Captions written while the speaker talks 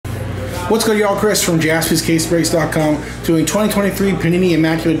What's good, y'all? Chris from JaspysCaseBreaks.com doing 2023 Panini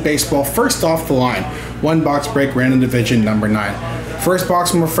Immaculate Baseball. First off the line, one box break, random division number 9. First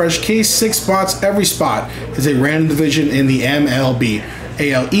box from a fresh case, 6 spots. Every spot is a random division in the MLB.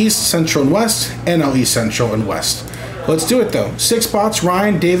 AL East, Central and West, NL East, Central and West. Let's do it though. 6 spots,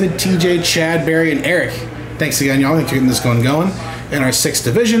 Ryan, David, TJ, Chad, Barry, and Eric. Thanks again, y'all. Thanks for getting this going in our 6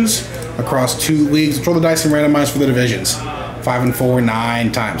 divisions across 2 leagues. Throw the dice and randomize for the divisions. 5 and 4,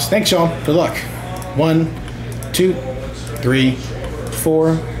 9 times. Thanks, y'all. Good luck. 1, 2, 3,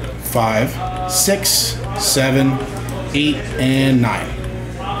 4, 5, 6, 7, 8, and 9.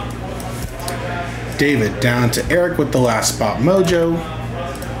 David down to Eric with the last spot mojo.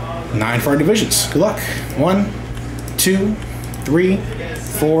 9 for our divisions. Good luck. 1, 2, 3,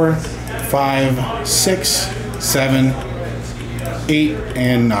 4, 5, 6, 7, 8,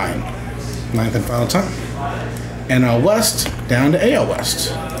 and 9. 9th and final time. NL West down to AL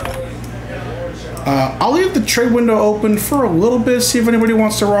West. I'll leave the trade window open for a little bit, see if anybody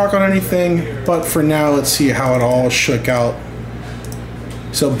wants to rock on anything, but for now, let's see how it all shook out.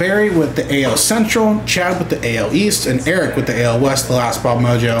 So Barry with the AL Central, Chad with the AL East, and Eric with the AL West, the last spot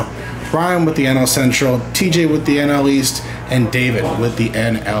mojo. Brian with the NL Central, TJ with the NL East, and David with the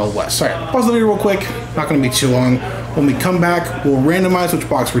NL West. Sorry, pause the video real quick, not going to be too long. When we come back, we'll randomize which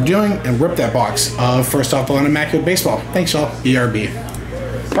box we're doing and rip that box of first off the line Immaculate Baseball. Thanks, y'all. ERB.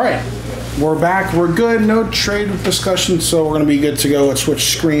 All right, we're back. We're good. No trade discussion, so we're going to be good to go. Let's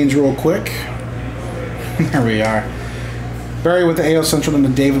switch screens real quick. There we are. Barry with the AL Central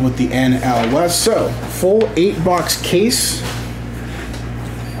and David with the NL West. So, full 8-box case.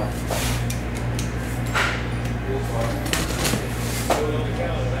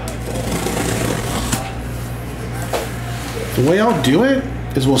 The way I'll do it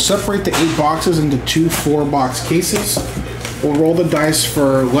is we'll separate the 8 boxes into 2 4-box cases. We'll roll the dice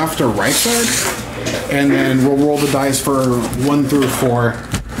for left or right side, and then we'll roll the dice for 1 through 4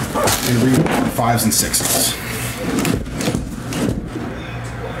 and re-roll 5s and 6s.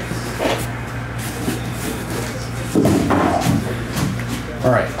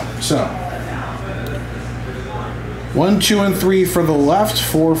 All right, so 1, 2, and 3 for the left,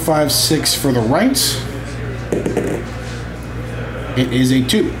 4, 5, 6 for the right. It is a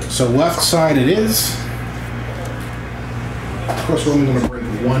 2. So left side it is. Of course, we're only going to break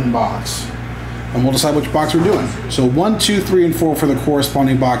 1 box. And we'll decide which box we're doing. So 1, 2, 3, and 4 for the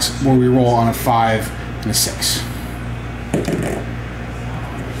corresponding box where we roll on a 5 and a 6.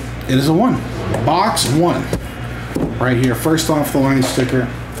 It is a 1. Box 1. Right here, first off the line sticker.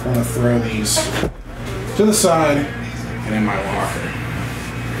 I'm going to throw these to the side and in my locker.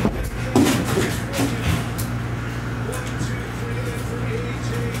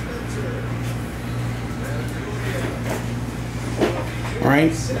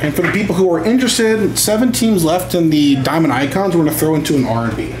 Alright, and for the people who are interested, 7 teams left in the Diamond Icons. We're going to throw into an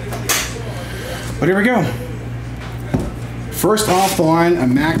R&B. But here we go. First off the line,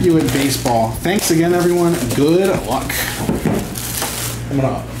 Immaculate Baseball. Thanks again, everyone. Good luck. I'm going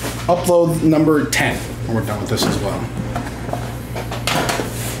to upload number 10 when we're done with this as well.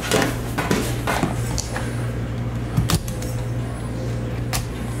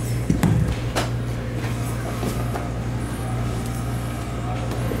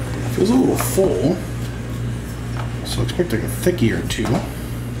 Feels a little full, so expect like a thickie or 2.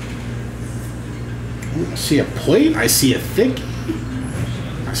 I see a plate, I see a thickie,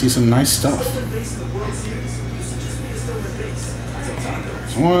 I see some nice stuff. There's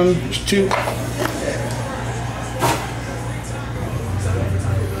 1, there's 2.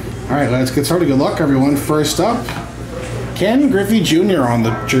 Alright, let's get started. Good luck, everyone. First up, Ken Griffey Jr. on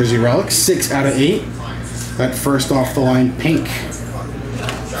the Jersey Relic, 6 out of 8. That first off the line pink.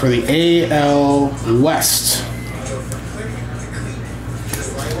 For the AL West.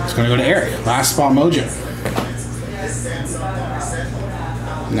 It's going to go to Eric. Last spot mojo.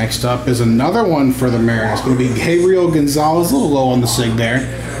 Next up is another one for the Mariners. It's going to be Gabriel Gonzalez. A little low on the sig there.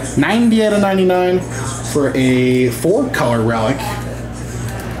 90 out of 99 for a 4-color relic.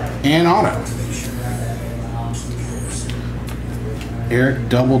 And auto. Eric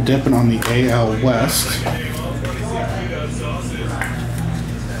double dipping on the AL West.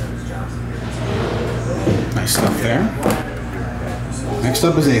 Nice stuff there. Next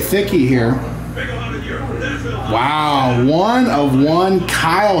up is a thickie here. Wow, 1 of 1,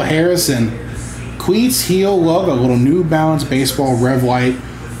 Kyle Harrison. Cleats heel logo, little New Balance baseball Rev White.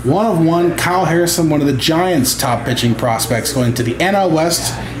 1 of 1, Kyle Harrison, one of the Giants' top pitching prospects, going to the NL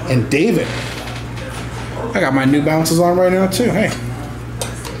West. And David. I got my New Balances on right now too. Hey,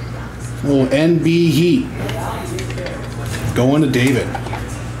 little NB Heat going to David.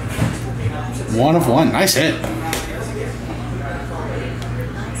 1 of 1. Nice hit.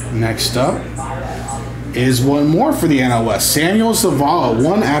 Next up is one more for the NL West. Samuel Zavala,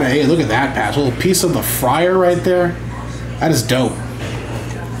 1 out of 8. Look at that patch. A little piece of the Friar right there. That is dope.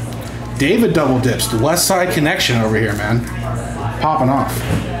 David double dips. The West Side Connection over here, man. Popping off.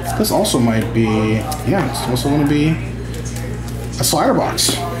 This also might be, yeah, it's also going to be a slider box.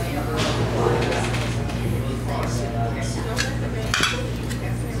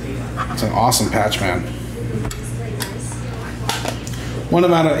 It's an awesome patch, man. 1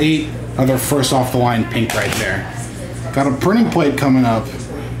 out of 8. Another first off the line pink right there. Got a printing plate coming up.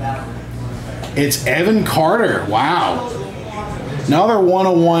 It's Evan Carter. Wow. Another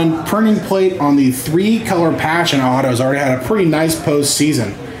 101 printing plate on the 3-color patch and auto. Has already had a pretty nice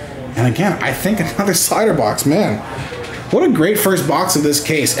postseason. And again, I think another slider box, man. What a great first box of this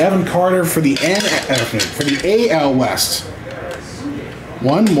case. Evan Carter for the AL West.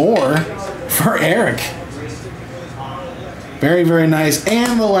 One more for Eric. Very, very nice.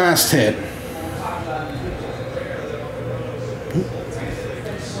 And the last hit.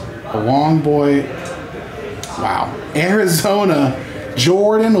 A long boy. Wow. Arizona,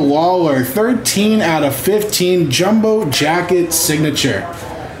 Jordan Lawler. 13 out of 15. Jumbo jacket signature.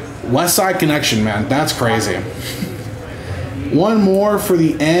 West Side Connection, man. That's crazy. One more for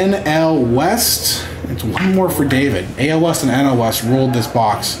the NL West. It's one more for David. AL West and NL West ruled this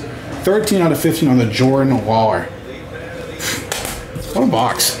box. 13 out of 15 on the Jordan Lawler. What a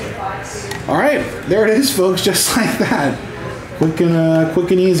box. All right, there it is, folks, just like that. Quick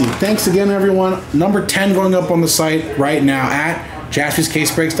and easy. Thanks again, everyone. Number 10 going up on the site right now at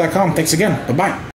jaspyscasebreaks.com. Thanks again. Bye-bye.